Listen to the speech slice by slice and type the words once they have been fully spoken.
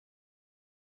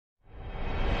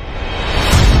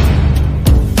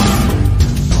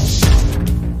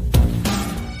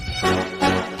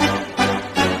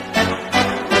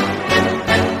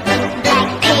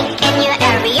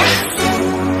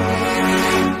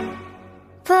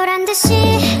듯이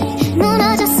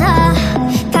무너졌어.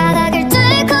 바닥을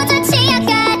뚫고 저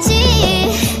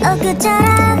지하까지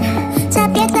엊그처럼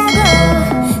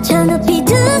잡겠다고 저 높이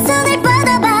두 손을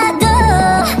뻗어봐도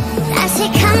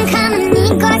다시 캄캄한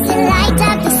이곳에 light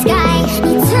up the sky. 네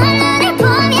두 눈을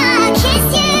보며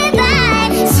kiss you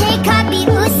bye. 실컷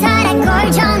비웃어라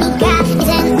꼴종이가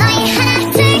이젠 너희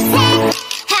하나 둘 셋.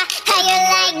 How you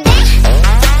like that?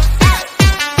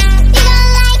 You gon'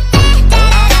 like that? How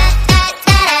you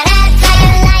like that? How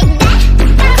you like that?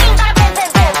 Now look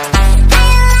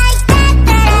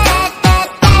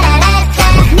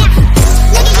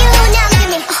at you, now look at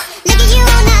me. Look at you,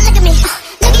 now look at me.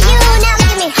 Look at you, now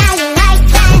look at me. How you like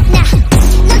that? Now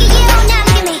look at you, now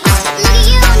look at me. Look at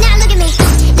you, now look at me.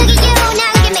 Look at you, now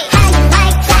look at me. How you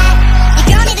like that?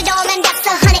 Your girl need a doll and that's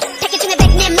 100. 패키징에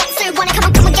 100내 몫을 원해. Come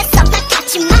on, get some. 나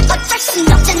같지만 어쩔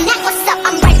순 없잖아. What's up?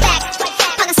 I'm right back.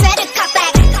 방금 sweater cut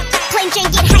back. Plain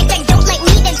Jane get high back. Don't let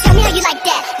me then tell me how you like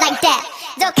that, like that.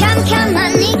 더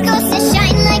캄캄한 이곳에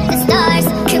shine like the stars.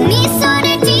 그 미소를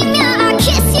띠며 I'll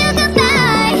kiss you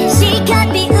goodbye. 실컷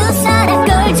비웃어라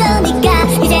꼴종이가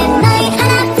이제 너희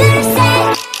하나 둘 셋.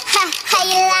 How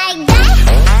you like that?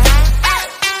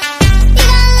 You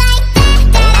gon' like that?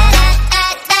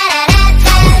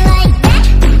 How you like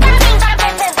that?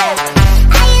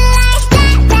 How you like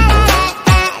that?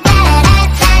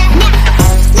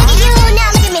 Now look at you, now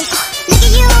look at me. Look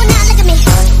at you, now look at me.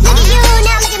 Look at you,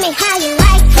 now look at me. How you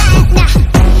like that? Now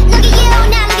look at you,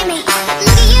 now look at me.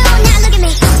 Look at you, now look at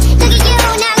me. Look at you,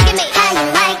 now look at me. How you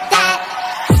like that?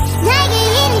 나에게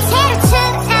이미 새로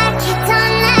추락했던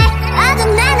날 어둠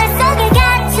하늘 속에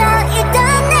갇혀있던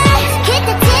날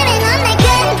그때쯤에 넌 날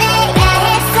건배야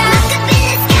했어. Look up in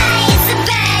the sky, it's a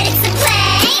bird, it's a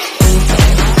plane.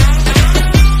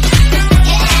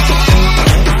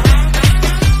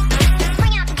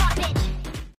 Bring out the garbage.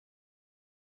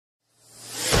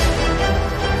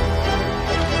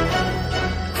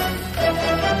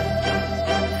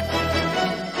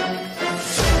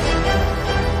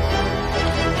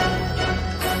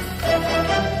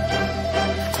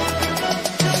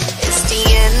 It's the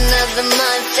end of the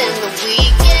month and the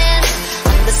weekend.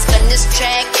 I'ma spend this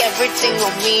track, everything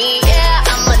on me,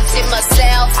 yeah. I'ma tip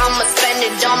myself, I'ma spend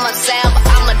it on myself.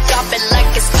 I'ma drop it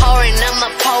like it's pouring, I'ma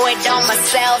pour it on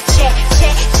myself. Check,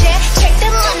 check, check, check the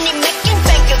money making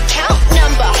bank account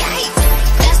number.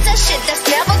 That's the shit that's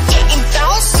never getting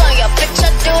bounced on your bitch. I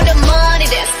do the money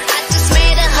dance. I just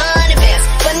made 100 bands.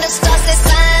 When the stars say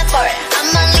sign for it,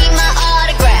 I'ma leave my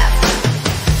autograph.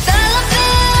 Dollar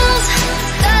bills,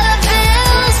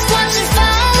 watch it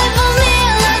fall for me.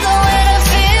 I love the way it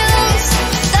feels.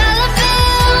 Dollar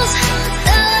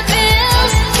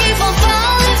bills, keep on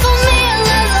falling for me. I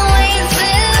love the way it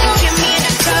feels. Give me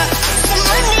the drop, some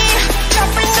money,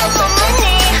 dropping all my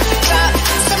money. Drop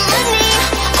some money,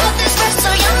 all this rest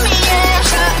so yummy, yeah.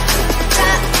 Drop,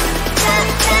 drop, drop,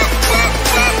 drop, drop,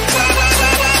 drop, drop.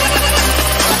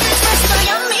 All this rest so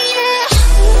yummy, yeah.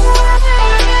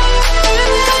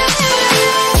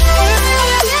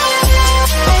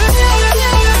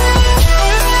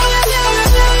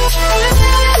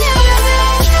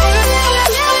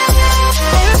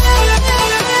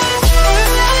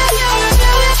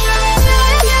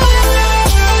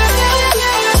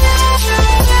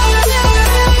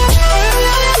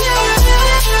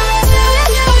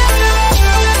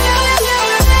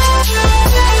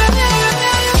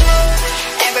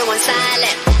 Everyone's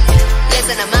silent.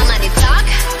 Listen to my money talk.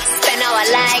 Spend how I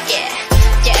like it.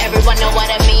 Yeah, everyone know what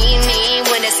I mean.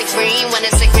 When it's a green,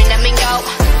 let me go.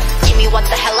 Give me what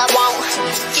the hell I want.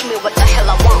 Give me what the hell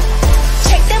I want.